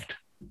interact.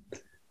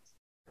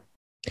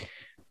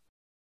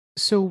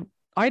 So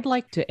I'd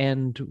like to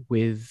end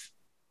with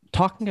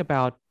talking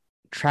about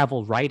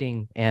travel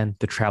writing and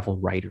the travel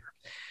writer.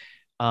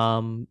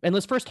 And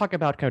let's first talk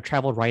about kind of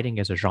travel writing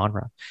as a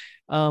genre.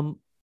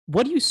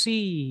 What do you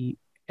see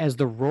as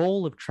the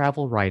role of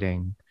travel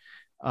writing?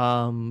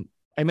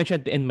 I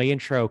mentioned in my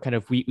intro, kind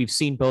of we've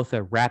seen both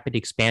a rapid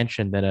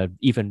expansion than an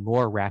even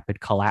more rapid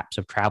collapse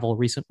of travel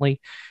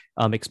recently.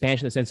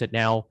 Expansion in the sense that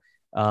now,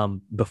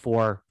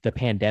 before the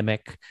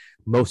pandemic,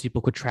 most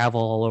people could travel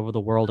all over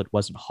the world. It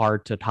wasn't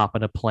hard to hop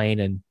on a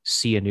plane and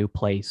see a new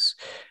place.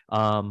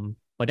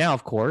 But now,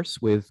 of course,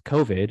 with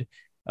COVID,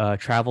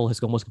 travel has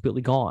almost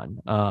completely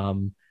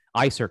gone.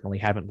 I certainly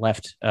haven't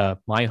left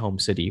my home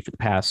city for the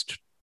past,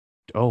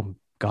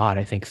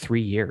 I think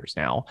 3 years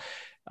now.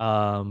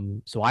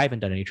 So I haven't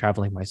done any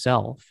traveling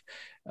myself.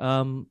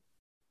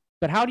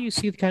 But how do you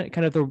see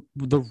kind of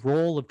the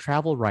role of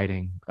travel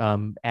writing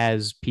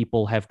as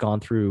people have gone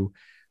through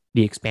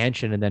the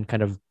expansion and then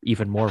kind of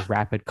even more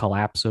rapid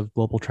collapse of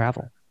global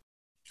travel?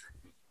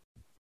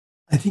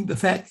 I think the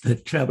fact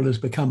that travel has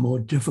become more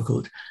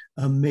difficult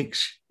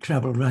makes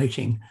travel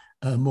writing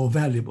more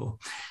valuable.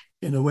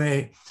 In a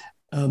way,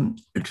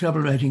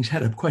 travel writing's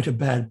had quite a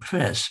bad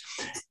press,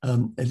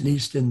 at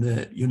least in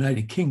the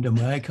United Kingdom,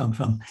 where I come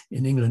from,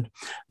 in England,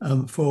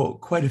 for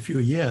quite a few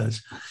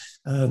years.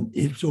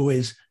 It's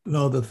always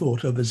rather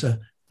thought of as a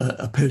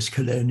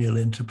post-colonial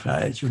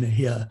enterprise.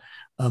 Here,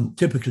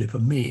 typically for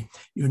me,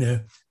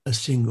 a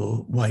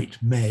single white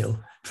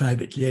male,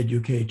 privately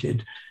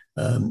educated,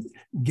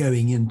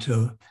 going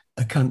into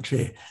a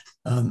country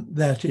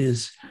that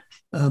is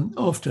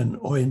often,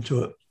 or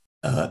into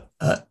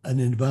an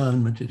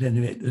environment at any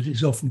rate that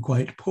is often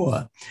quite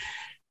poor,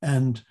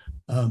 and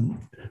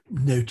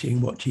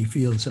noting what he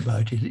feels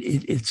about it.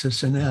 It's a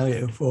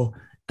scenario for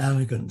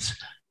arrogance,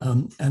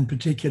 and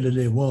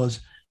particularly was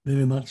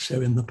very much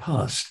so in the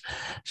past.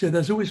 So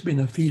there's always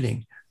been a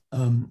feeling,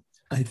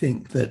 I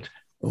think, that,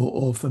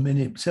 or for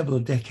several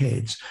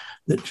decades,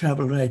 that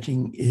travel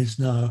writing is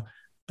now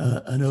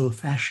an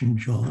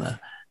old-fashioned genre,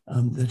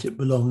 that it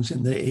belongs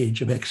in the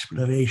age of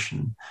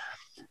exploration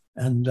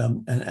and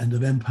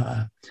of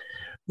empire.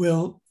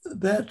 Well,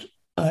 that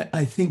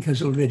I think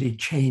has already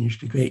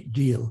changed a great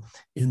deal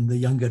in the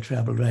younger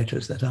travel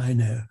writers that I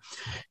know,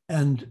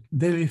 and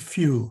very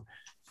few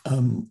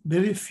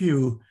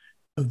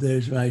of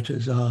those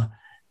writers are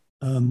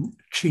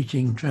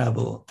treating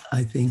travel,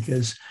 I think,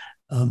 as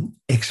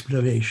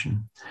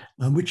exploration,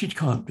 which it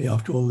can't be.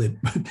 After all,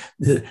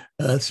 the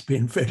Earth's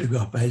been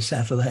photographed by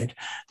satellite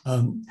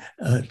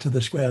to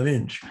the square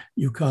inch.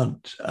 You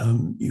can't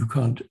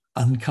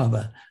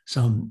uncover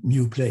some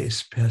new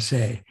place per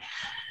se.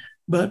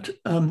 But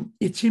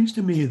it seems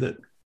to me that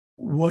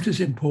what is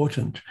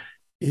important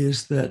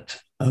is that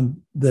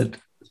that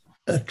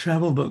a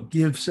travel book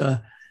gives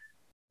a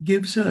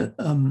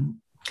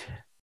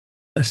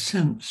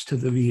sense to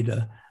the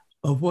reader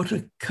of what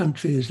a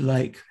country is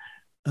like,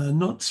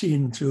 not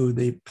seen through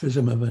the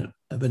prism of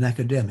an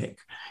academic,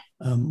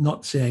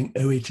 not saying,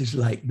 oh, it is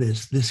like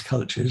this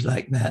culture is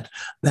like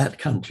that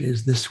country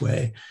is this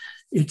way.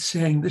 It's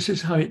saying, this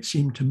is how it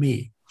seemed to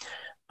me.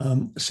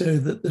 So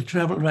that the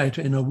travel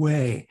writer, in a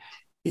way,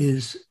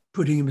 is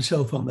putting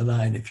himself on the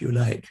line, if you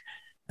like,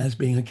 as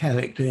being a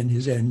character in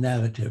his own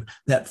narrative,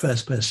 that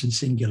first person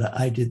singular,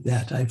 I did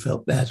that, I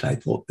felt that, I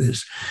thought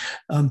this.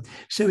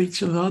 So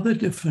it's a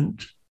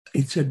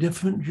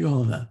different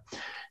genre,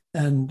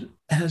 and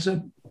has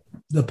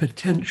the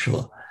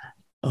potential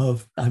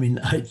of,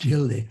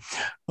 ideally,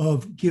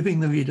 of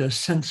giving the reader a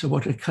sense of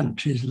what a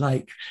country is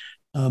like,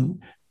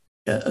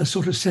 a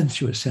sort of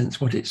sensuous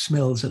sense, what its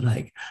smells are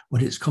like,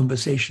 what its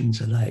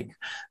conversations are like,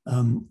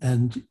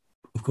 and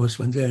of course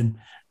one's own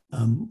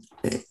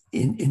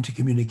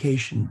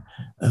intercommunication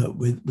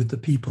with the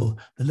people,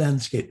 the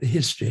landscape, the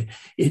history.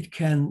 It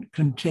can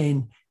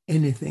contain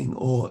anything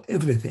or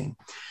everything.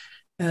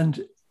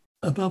 And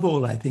above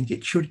all, I think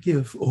it should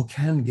give, or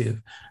can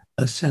give,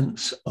 a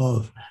sense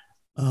of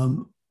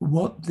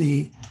what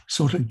the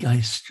sort of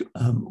geist,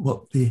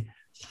 what the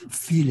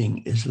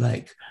feeling is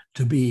like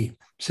to be,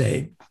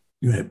 say,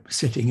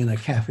 sitting in a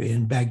cafe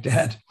in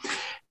Baghdad.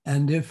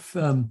 And if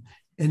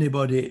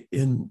anybody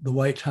in the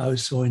White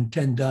House or in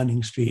 10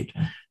 Downing Street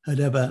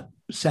had ever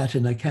sat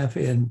in a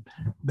cafe in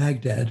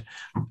Baghdad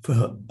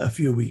for a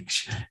few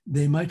weeks,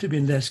 they might have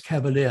been less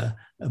cavalier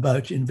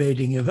about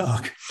invading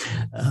Iraq.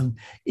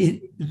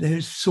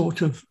 Those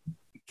sort of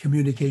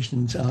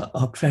communications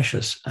are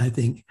precious, I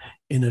think,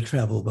 in a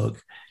travel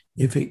book,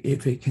 if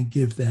it can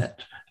give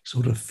that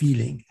sort of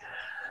feeling.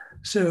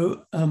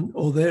 So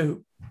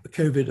although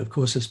COVID, of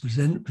course, has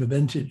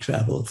prevented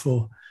travel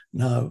for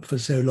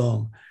so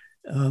long,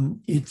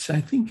 it's,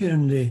 I think,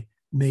 only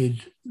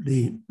made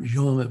the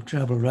genre of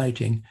travel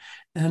writing,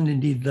 and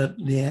indeed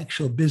the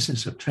actual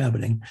business of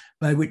traveling,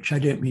 by which I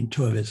don't mean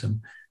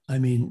tourism, I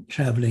mean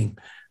traveling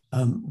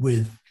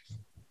with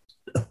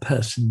a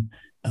person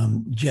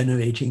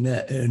generating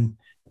their own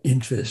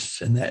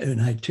interests and their own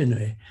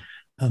itinerary.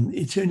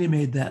 It's only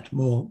made that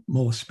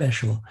more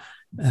special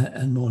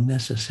and more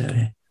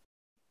necessary.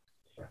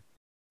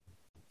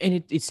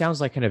 And it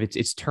sounds like kind of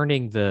it's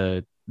turning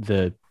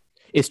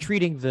it's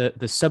treating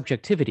the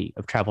subjectivity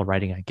of travel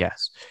writing, I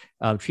guess,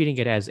 treating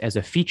it as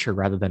a feature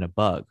rather than a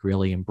bug,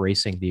 really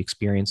embracing the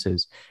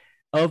experiences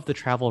of the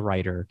travel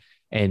writer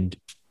and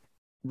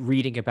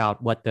reading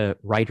about what the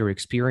writer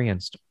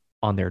experienced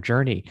on their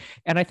journey.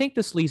 And I think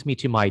this leads me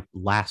to my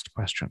last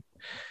question,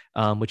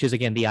 which is,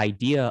 again, the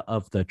idea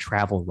of the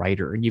travel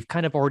writer. And you've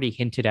kind of already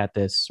hinted at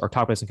this or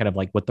talked about this and kind of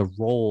like what the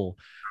role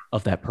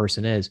of that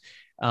person is.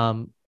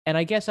 And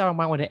I guess I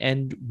might want to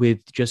end with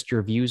just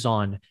your views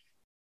on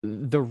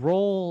the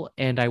role,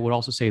 and I would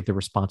also say the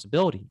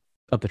responsibility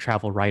of the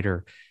travel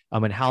writer,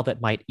 and how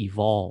that might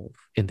evolve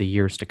in the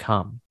years to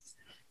come.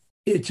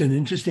 It's an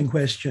interesting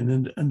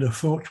question and a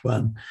fraught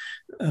one,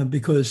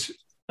 because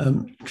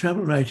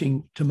travel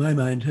writing, to my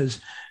mind,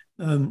 has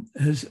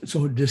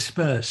sort of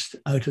dispersed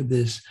out of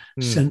this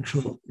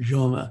central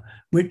genre,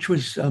 which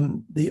was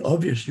the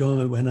obvious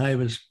genre when I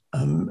was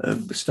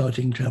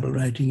starting travel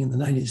writing in the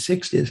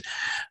 1960s,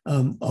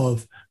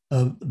 of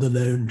the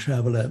lone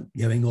traveler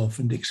going off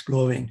and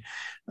exploring.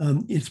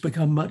 It's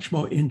become much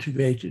more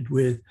integrated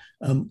with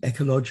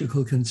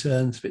ecological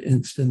concerns, for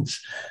instance,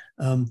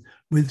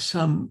 with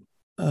some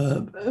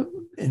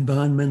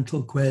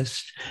environmental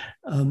quest,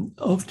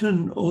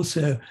 often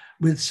also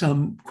with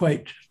some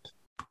quite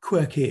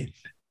quirky,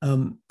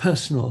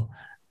 personal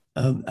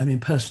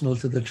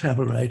to the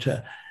travel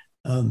writer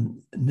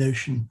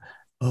notion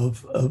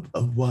of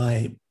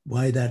why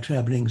they're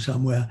traveling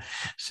somewhere.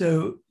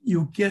 So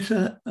you get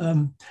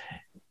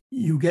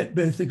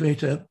both a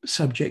greater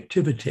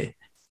subjectivity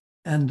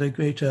and a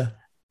greater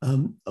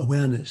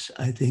awareness,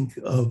 I think,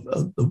 of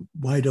the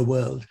wider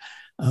world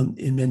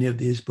in many of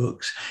these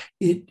books.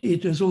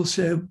 It has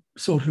also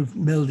sort of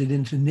melded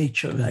into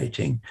nature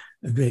writing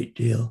a great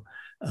deal,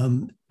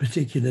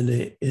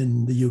 particularly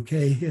in the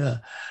UK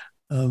here,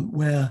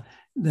 where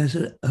there's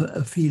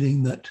a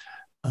feeling that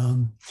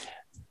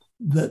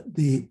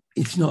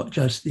it's not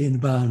just the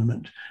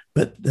environment,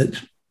 but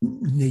that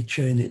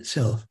nature in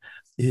itself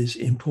is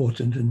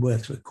important and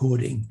worth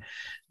recording.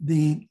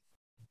 The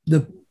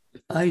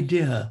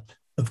idea,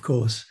 of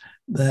course,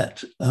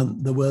 that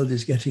the world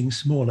is getting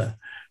smaller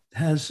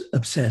has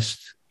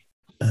obsessed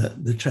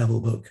the travel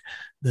book,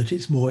 that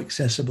it's more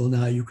accessible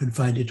now. You can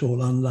find it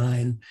all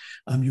online.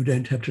 You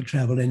don't have to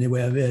travel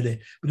anywhere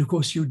really. But of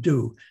course you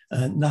do.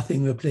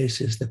 Nothing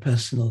replaces the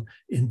personal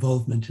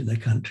involvement in a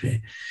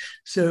country.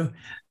 So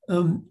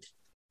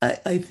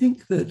I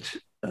think that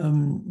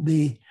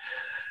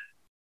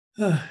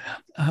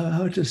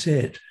how to say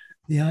it,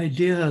 the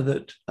idea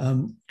that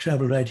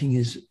travel writing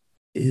is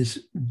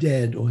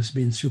dead or has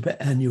been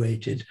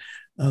superannuated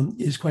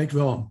is quite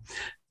wrong.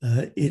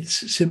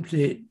 It's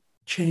simply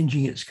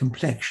changing its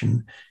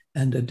complexion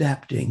and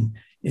adapting.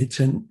 It's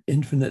an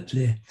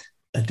infinitely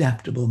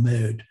adaptable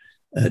mode,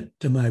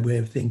 to my way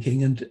of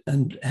thinking,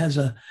 and has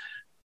a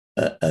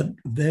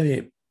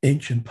very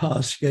ancient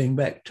past going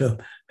back to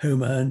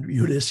Homer and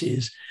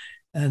Ulysses,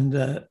 and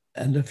a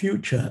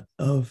future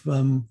of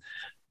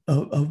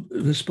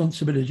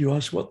responsibility. You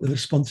ask what the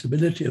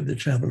responsibility of the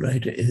travel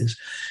writer is.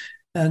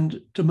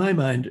 And to my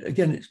mind,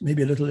 again, it's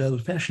maybe a little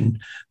old-fashioned,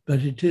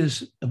 but it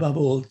is above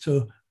all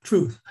to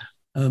truth,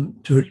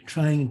 to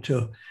trying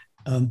to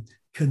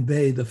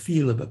convey the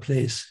feel of a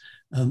place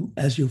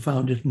as you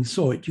found it and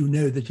saw it. You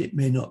know that it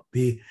may not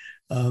be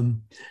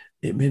the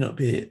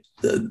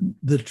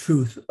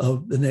truth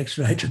of the next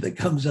writer that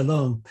comes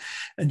along,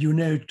 and you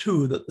know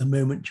too that the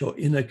moment you're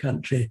in a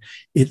country,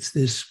 it's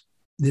this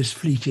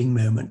fleeting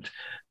moment.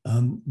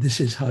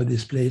 This is how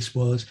this place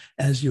was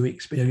as you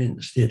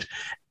experienced it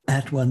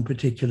at one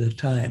particular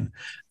time.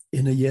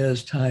 In a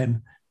year's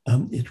time,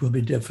 it will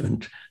be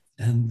different,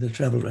 and the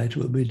travel writer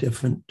will be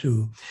different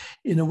too.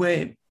 In a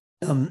way,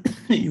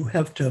 you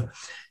have to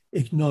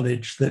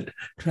acknowledge that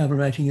travel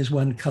writing is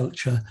one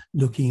culture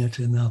looking at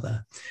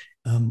another.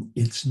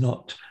 It's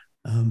not,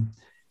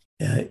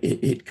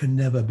 it can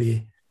never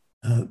be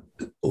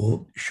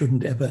or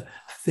shouldn't ever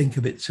think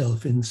of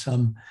itself in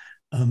some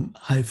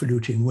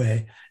highfalutin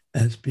way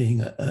as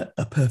being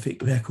a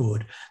perfect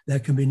record. There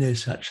can be no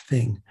such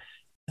thing.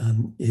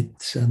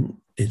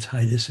 It's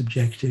highly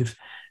subjective,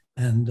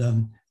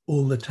 and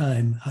all the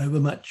time, however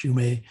much you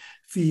may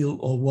feel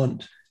or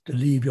want to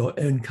leave your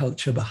own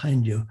culture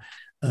behind you,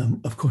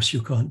 of course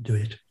you can't do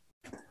it.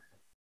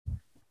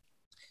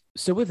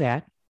 So with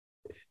that,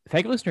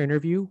 thank you, listener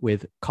interview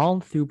with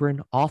Colin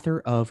Thubron,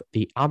 author of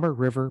The Amur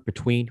River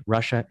Between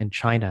Russia and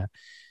China.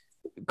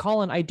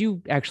 Colin, I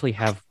do actually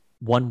have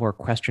one more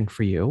question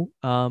for you,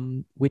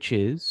 which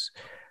is,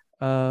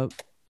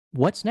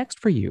 what's next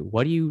for you?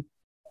 What do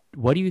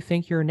you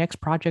think your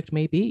next project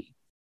may be?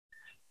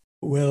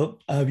 Well,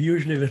 I've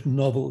usually written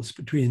novels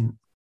between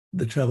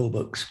the travel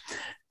books.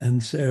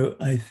 And so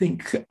I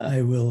think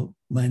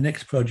my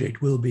next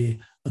project will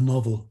be a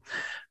novel.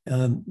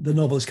 The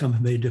novels come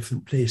from very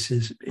different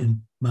places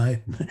in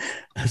my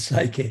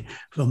psyche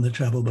from the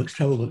travel books.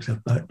 Travel books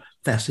are about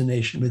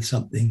fascination with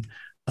something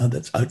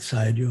that's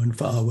outside you and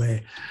far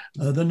away.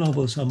 The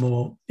novels are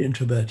more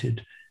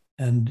introverted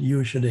and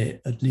usually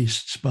at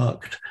least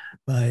sparked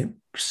by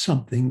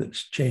something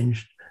that's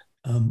changed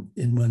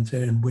in one's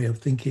own way of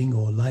thinking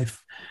or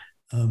life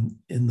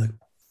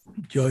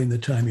during the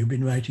time you've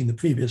been writing. The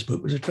previous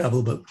book was a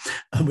travel book,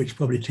 which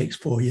probably takes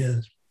 4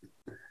 years.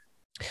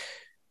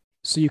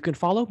 So you can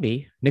follow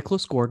me,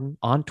 Nicholas Gordon,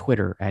 on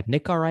Twitter at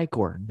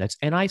NickRIGordon. That's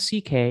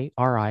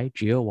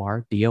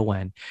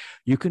NickRIGordon.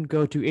 You can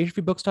go to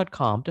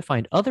asianreviewbooks.com to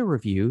find other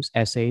reviews,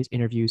 essays,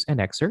 interviews, and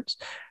excerpts.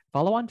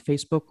 Follow on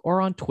Facebook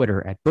or on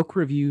Twitter at Book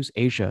Reviews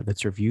Asia.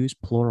 That's reviews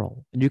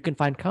plural. And you can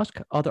find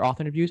other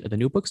author interviews at the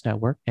New Books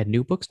Network at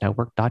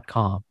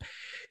newbooksnetwork.com.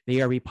 The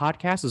ARB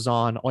podcast is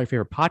on all your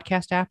favorite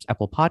podcast apps,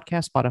 Apple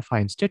Podcasts,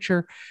 Spotify, and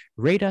Stitcher.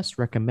 Rate us,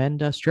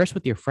 recommend us, share us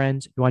with your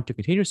friends if you want to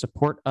continue to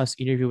support us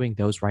interviewing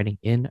those writing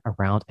in,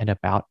 around, and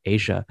about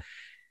Asia.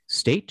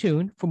 Stay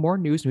tuned for more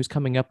news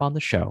coming up on the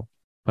show.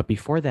 But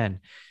before then,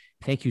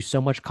 thank you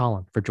so much,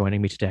 Colin, for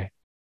joining me today.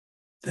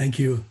 Thank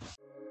you.